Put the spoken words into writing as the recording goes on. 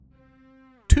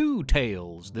two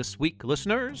tales this week,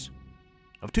 listeners,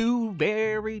 of two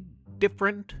very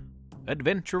different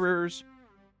adventurers.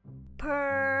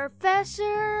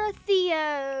 Professor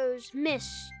Theo's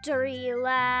Mystery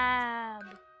Lab.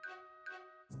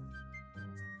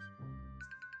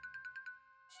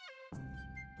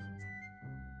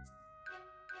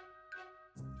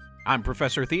 I'm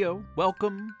Professor Theo.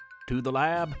 Welcome to the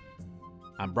lab.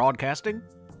 I'm broadcasting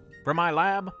from my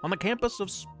lab on the campus of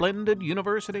Splendid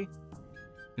University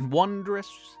in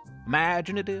wondrous,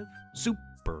 imaginative,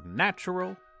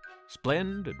 supernatural,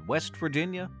 splendid West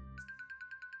Virginia.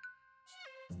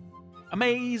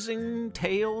 Amazing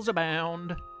tales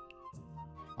abound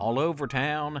all over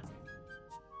town.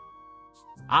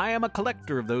 I am a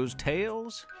collector of those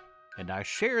tales, and I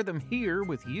share them here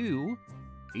with you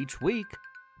each week.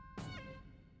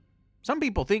 Some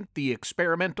people think the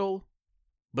experimental,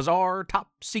 bizarre,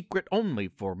 top secret only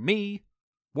for me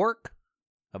work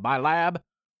of my lab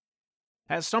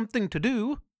has something to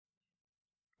do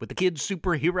with the kids'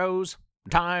 superheroes,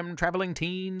 time-traveling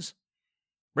teens,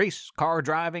 race car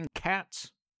driving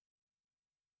cats,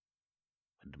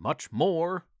 and much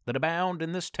more that abound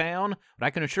in this town, but I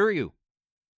can assure you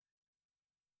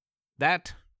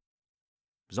that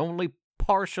is only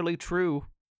partially true.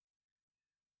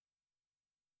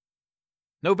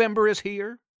 November is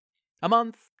here, a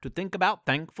month to think about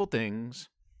thankful things.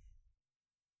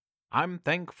 I'm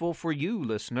thankful for you,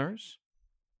 listeners.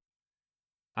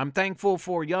 I'm thankful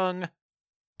for young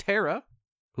Tara,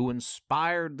 who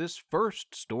inspired this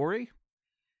first story,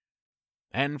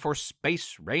 and for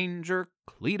Space Ranger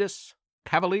Cletus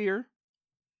Cavalier,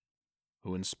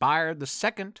 who inspired the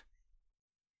second.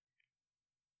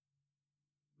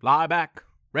 Lie back,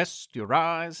 rest your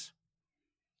eyes,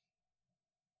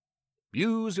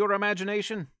 use your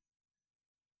imagination,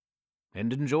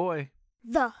 and enjoy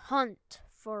The Hunt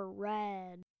for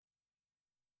Red.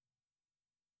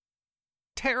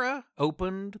 Tara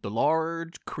opened the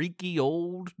large, creaky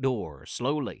old door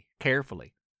slowly,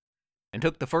 carefully, and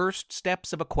took the first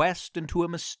steps of a quest into a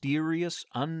mysterious,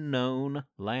 unknown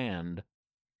land.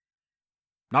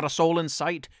 Not a soul in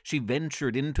sight, she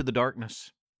ventured into the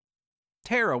darkness.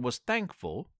 Tara was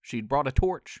thankful she'd brought a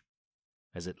torch,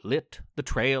 as it lit the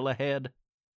trail ahead.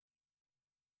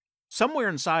 Somewhere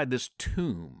inside this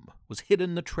tomb was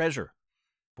hidden the treasure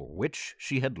for which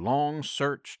she had long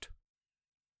searched.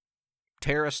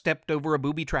 Tara stepped over a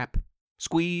booby trap,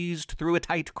 squeezed through a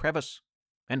tight crevice,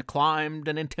 and climbed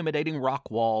an intimidating rock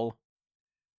wall.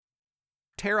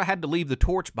 Tara had to leave the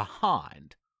torch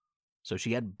behind, so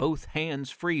she had both hands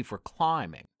free for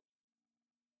climbing.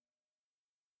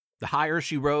 The higher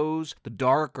she rose, the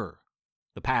darker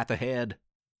the path ahead,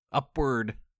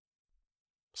 upward.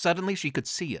 Suddenly she could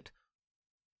see it.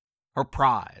 Her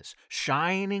prize,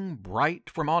 shining bright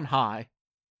from on high.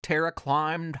 Tara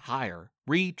climbed higher,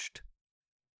 reached,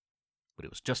 but it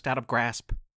was just out of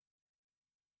grasp.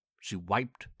 She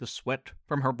wiped the sweat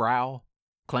from her brow,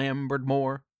 clambered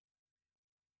more,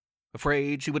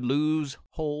 afraid she would lose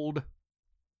hold.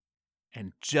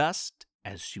 And just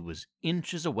as she was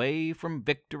inches away from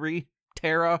victory,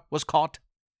 Tara was caught.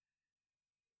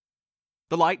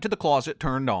 The light to the closet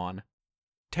turned on.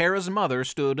 Tara's mother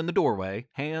stood in the doorway,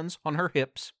 hands on her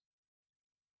hips.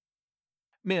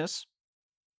 "Miss,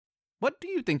 what do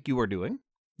you think you are doing?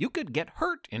 You could get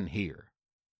hurt in here."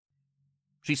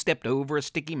 She stepped over a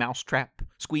sticky mousetrap,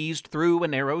 squeezed through a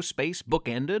narrow space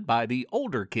bookended by the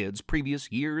older kids'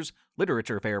 previous year's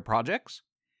literature fair projects,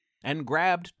 and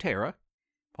grabbed Tara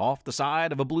off the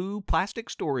side of a blue plastic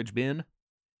storage bin.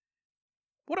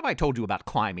 "What have I told you about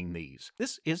climbing these?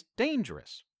 This is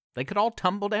dangerous. They could all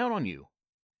tumble down on you."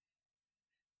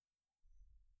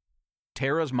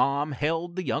 Tara's mom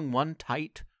held the young one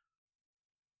tight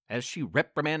as she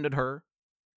reprimanded her,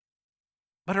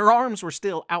 but her arms were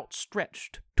still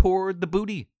outstretched toward the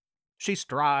booty she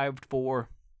strived for.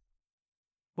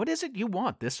 "What is it you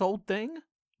want, this old thing?"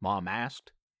 Mom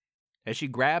asked, as she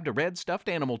grabbed a red stuffed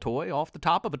animal toy off the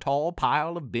top of a tall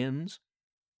pile of bins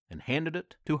and handed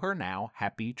it to her now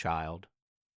happy child.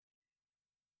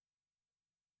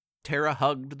 Tara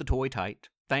hugged the toy tight,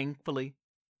 thankfully,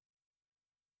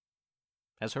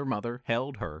 as her mother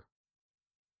held her.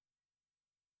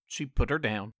 She put her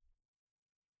down,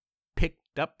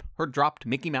 picked up her dropped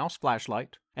Mickey Mouse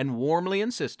flashlight, and warmly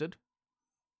insisted,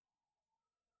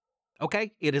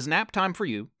 "Okay, it is nap time for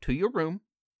you. To your room.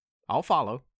 I'll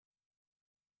follow."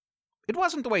 It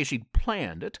wasn't the way she'd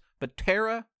planned it, but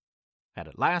Tara had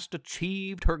at last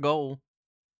achieved her goal.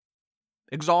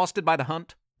 Exhausted by the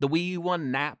hunt, the wee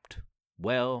one napped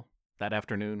well that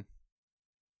afternoon.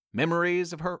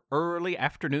 Memories of her early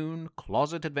afternoon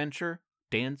closet adventure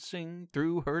dancing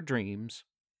through her dreams.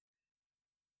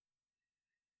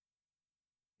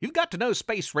 You've got to know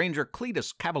Space Ranger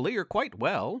Cletus Cavalier quite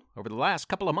well over the last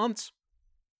couple of months.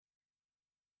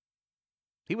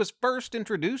 He was first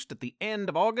introduced at the end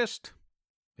of August,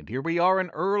 and here we are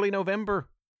in early November,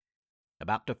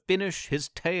 about to finish his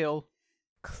tale.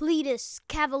 Cletus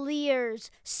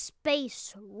Cavalier's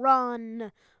Space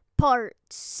Run, Part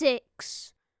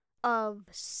 6 of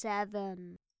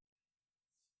 7.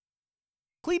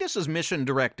 Cletus's mission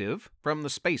directive from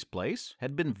the space place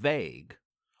had been vague.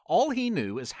 All he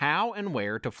knew is how and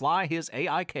where to fly his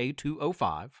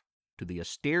AIK-205 to the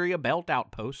Asteria Belt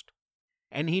Outpost,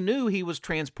 and he knew he was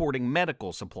transporting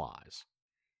medical supplies.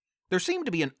 There seemed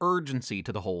to be an urgency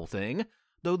to the whole thing,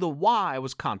 though the why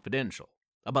was confidential,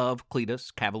 above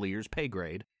Cletus Cavalier's pay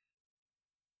grade.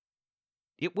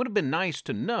 It would have been nice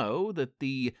to know that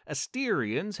the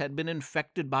Asterians had been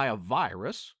infected by a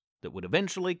virus that would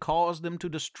eventually cause them to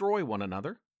destroy one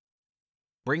another,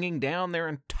 bringing down their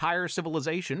entire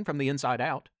civilization from the inside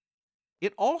out.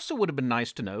 It also would have been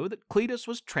nice to know that Cletus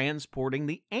was transporting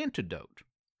the antidote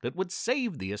that would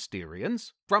save the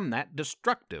Asterians from that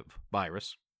destructive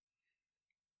virus.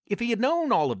 If he had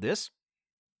known all of this,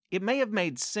 it may have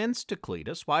made sense to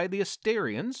Cletus why the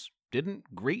Asterians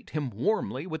didn't greet him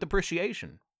warmly with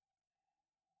appreciation.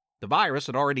 The virus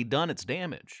had already done its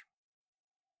damage.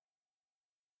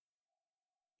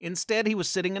 Instead, he was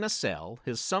sitting in a cell,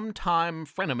 his sometime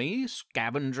frenemy,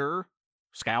 Scavenger,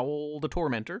 Scowl the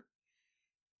Tormentor,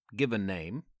 given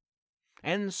name,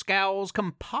 and Scowl's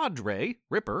compadre,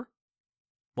 Ripper,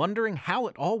 wondering how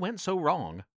it all went so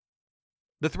wrong.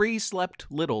 The three slept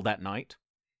little that night,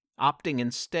 opting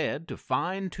instead to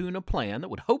fine-tune a plan that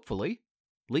would hopefully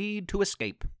lead to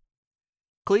escape.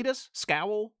 Cletus,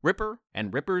 Scowl, Ripper,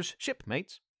 and Ripper's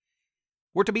shipmates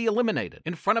were to be eliminated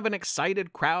in front of an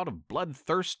excited crowd of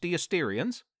bloodthirsty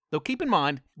Asterians, though keep in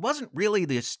mind, it wasn't really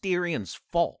the Asterians'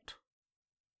 fault.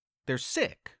 They're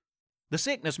sick. The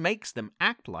sickness makes them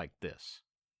act like this.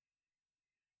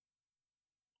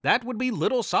 That would be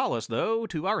little solace, though,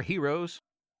 to our heroes,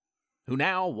 who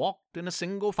now walked in a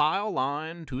single-file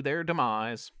line to their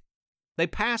demise. They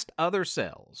passed other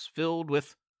cells filled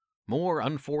with more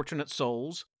unfortunate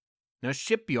souls, a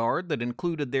shipyard that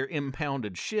included their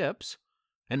impounded ships,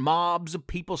 and mobs of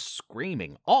people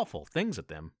screaming awful things at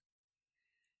them.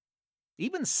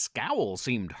 Even Scowl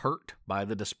seemed hurt by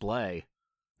the display.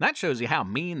 That shows you how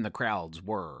mean the crowds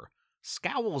were.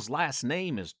 Scowl's last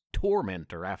name is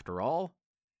Tormentor, after all.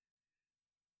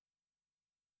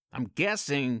 I'm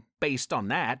guessing, based on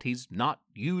that, he's not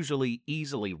usually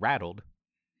easily rattled.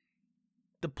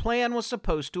 The plan was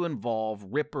supposed to involve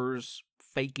Ripper's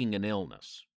faking an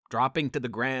illness, dropping to the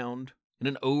ground in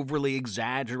an overly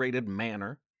exaggerated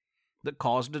manner that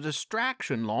caused a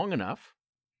distraction long enough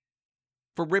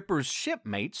for Ripper's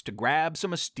shipmates to grab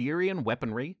some Asterian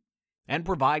weaponry and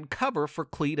provide cover for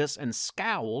Cletus and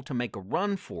Scowl to make a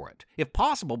run for it, if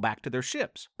possible back to their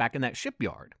ships, back in that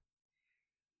shipyard.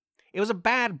 It was a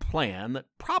bad plan that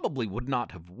probably would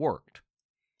not have worked,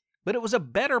 but it was a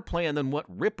better plan than what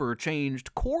Ripper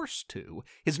changed course to,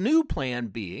 his new plan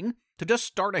being to just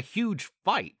start a huge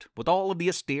fight with all of the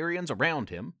Asterians around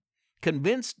him,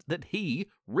 convinced that he,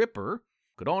 Ripper,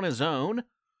 could on his own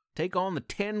take on the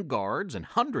 10 guards and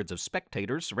hundreds of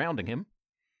spectators surrounding him.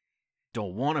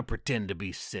 Don't want to pretend to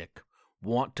be sick,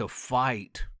 want to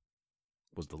fight,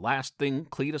 was the last thing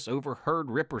Cletus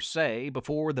overheard Ripper say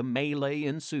before the melee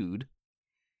ensued.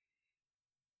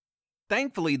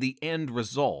 Thankfully, the end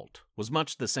result was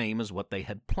much the same as what they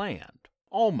had planned,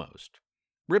 almost.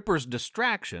 Ripper's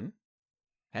distraction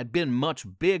had been much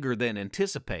bigger than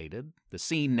anticipated, the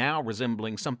scene now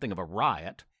resembling something of a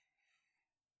riot.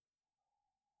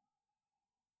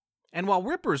 And while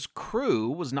Ripper's crew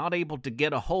was not able to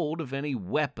get a hold of any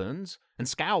weapons, and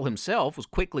Scowl himself was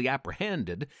quickly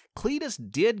apprehended, Cletus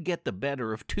did get the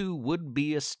better of 2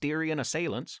 would-be Asterian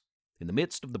assailants in the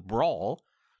midst of the brawl,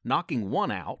 knocking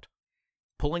one out,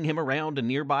 pulling him around a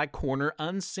nearby corner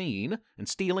unseen, and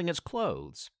stealing his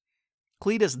clothes.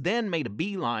 Cletus then made a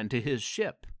beeline to his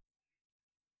ship.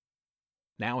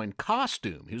 Now in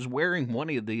costume, he was wearing one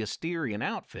of the Asterian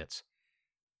outfits.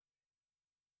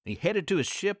 He headed to his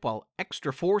ship while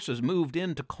extra forces moved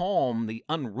in to calm the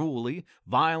unruly,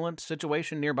 violent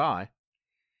situation nearby.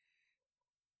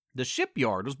 The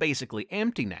shipyard was basically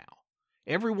empty now.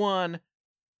 Everyone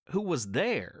who was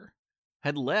there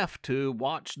had left to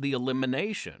watch the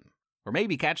elimination, or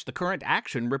maybe catch the current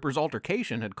action Ripper's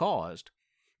altercation had caused.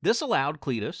 This allowed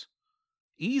Cletus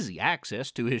easy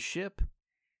access to his ship,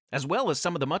 as well as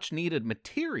some of the much-needed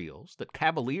materials that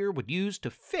Cavalier would use to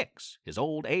fix his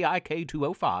old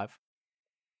AIK-205.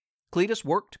 Cletus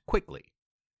worked quickly.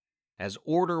 As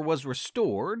order was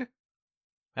restored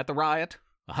at the riot,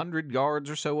 100 yards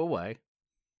or so away.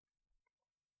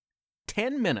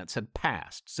 10 minutes had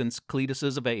passed since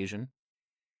Cletus's evasion.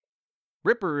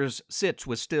 Ripper's sitch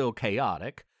was still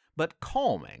chaotic, but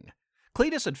calming.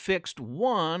 Cletus had fixed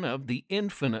one of the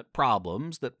infinite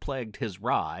problems that plagued his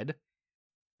ride.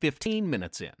 15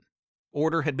 minutes in,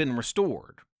 order had been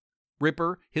restored.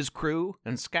 Ripper, his crew,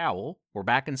 and Scowl were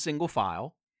back in single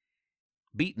file,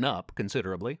 beaten up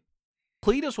considerably.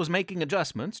 Cletus was making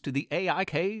adjustments to the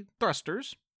AIK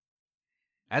thrusters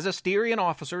as Asterian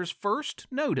officers first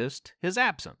noticed his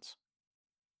absence.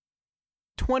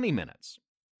 20 minutes.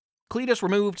 Cletus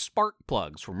removed spark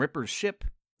plugs from Ripper's ship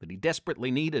that he desperately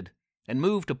needed and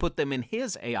moved to put them in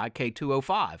his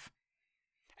AIK-205.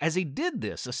 As he did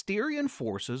this, Asterian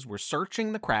forces were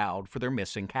searching the crowd for their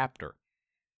missing captor.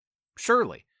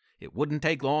 Surely, it wouldn't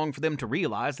take long for them to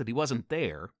realize that he wasn't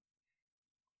there.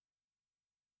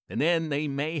 And then they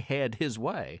may head his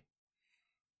way.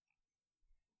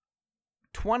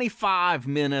 25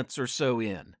 minutes or so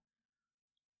in,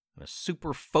 a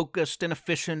super-focused and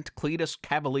efficient Cletus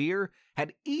Cavalier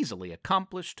had easily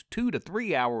accomplished 2 to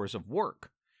 3 hours of work.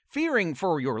 Fearing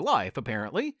for your life,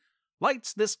 apparently,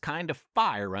 lights this kind of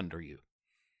fire under you.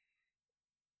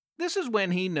 This is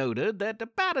when he noted that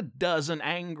about a dozen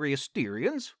angry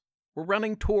Asterians were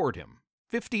running toward him,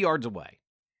 50 yards away.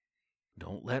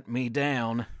 "Don't let me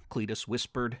down," Cletus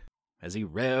whispered as he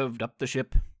revved up the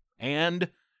ship, and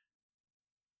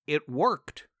it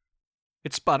worked.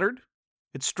 It sputtered,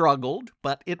 it struggled,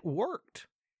 but it worked.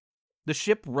 The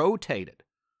ship rotated.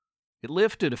 It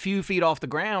lifted a few feet off the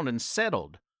ground and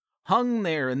settled, hung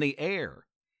there in the air,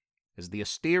 as the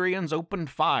Asterians opened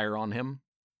fire on him.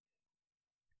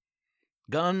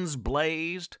 Guns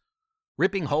blazed,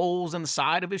 ripping holes in the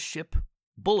side of his ship.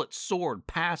 Bullets soared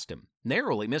past him,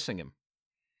 narrowly missing him,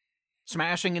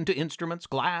 smashing into instruments,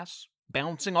 glass,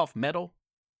 bouncing off metal,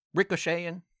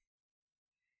 ricocheting.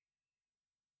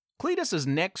 Cletus's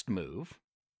next move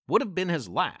would have been his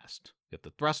last if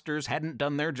the thrusters hadn't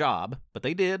done their job, but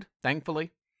they did,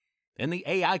 thankfully, and the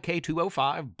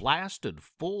AIK-205 blasted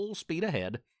full speed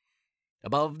ahead,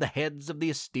 above the heads of the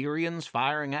Asterians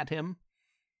firing at him,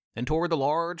 and toward the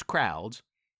large crowds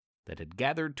that had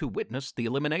gathered to witness the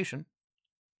elimination.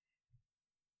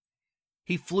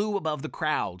 He flew above the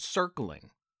crowd,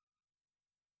 circling,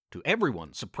 to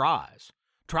everyone's surprise,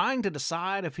 trying to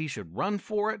decide if he should run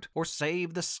for it or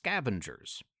save the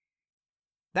scavengers.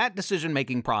 That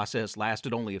decision-making process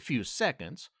lasted only a few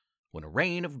seconds when a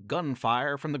rain of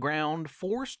gunfire from the ground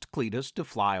forced Cletus to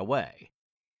fly away.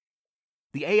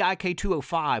 The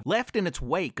AIK-205 left in its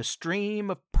wake a stream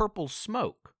of purple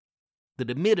smoke that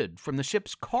emitted from the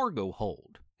ship's cargo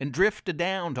hold and drifted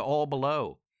down to all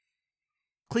below.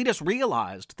 Cletus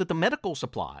realized that the medical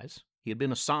supplies he had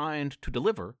been assigned to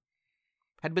deliver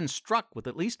had been struck with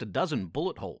at least a dozen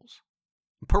bullet holes.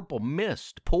 Purple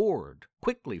mist poured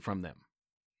quickly from them.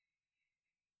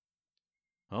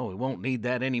 "Oh, we won't need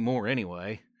that anymore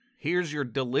anyway. Here's your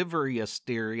delivery,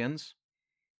 Asterians,"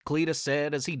 Cletus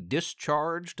said as he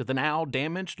discharged the now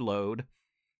damaged load,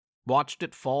 watched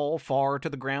it fall far to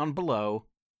the ground below,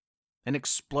 and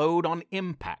explode on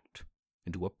impact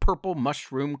into a purple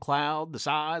mushroom cloud the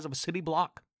size of a city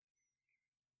block.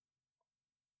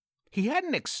 He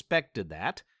hadn't expected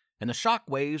that, and the shock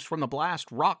waves from the blast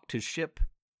rocked his ship.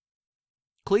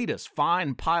 Cletus,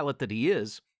 fine pilot that he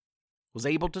is, was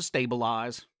able to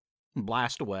stabilize and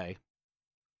blast away.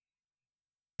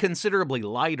 Considerably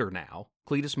lighter now,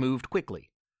 Cletus moved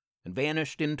quickly and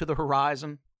vanished into the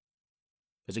horizon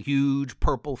as a huge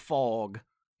purple fog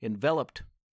enveloped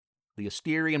the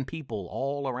Asterian people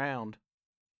all around.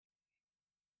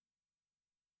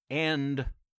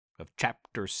 End of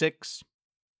Chapter 6.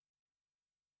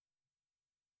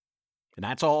 And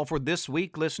that's all for this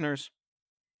week, listeners.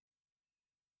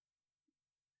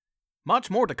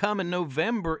 Much more to come in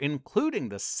November, including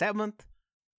the 7th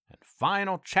and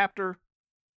final chapter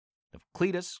of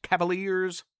Cletus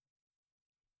Cavalier's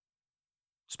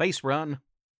space run.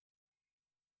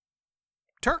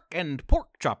 Turk and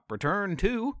Pork Chop return,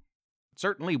 too. It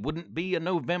certainly wouldn't be a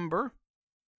November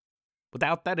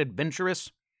without that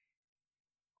adventurous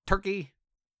turkey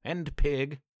and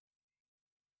pig.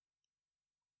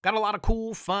 Got a lot of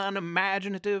cool, fun,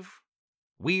 imaginative,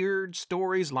 weird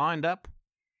stories lined up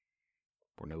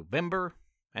for November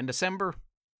and December.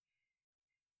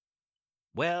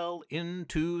 Well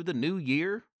into the new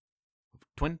year of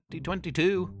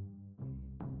 2022.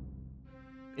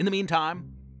 In the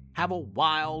meantime, have a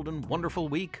wild and wonderful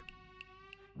week.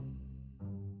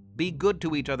 Be good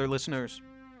to each other, listeners.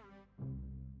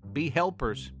 Be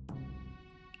helpers.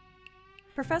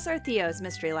 Professor Theo's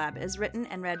Mystery Lab is written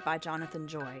and read by Jonathan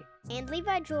Joy And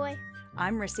Levi Joy.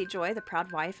 I'm Rissy Joy, the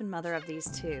proud wife and mother of these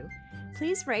two.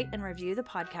 Please rate and review the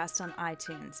podcast on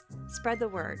iTunes. Spread the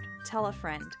word. Tell a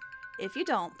friend. If you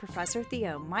don't, Professor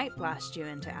Theo might blast you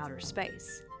into outer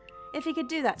space. If he could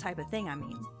do that type of thing, I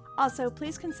mean. Also,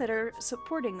 please consider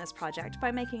supporting this project by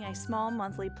making a small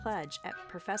monthly pledge at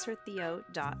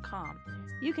ProfessorTheo.com.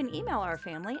 You can email our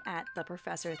family at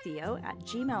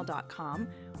theprofessortheo@gmail.com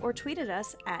or tweet at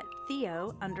us at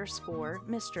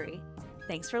Theo_mystery.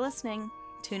 Thanks for listening.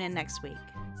 Tune in next week.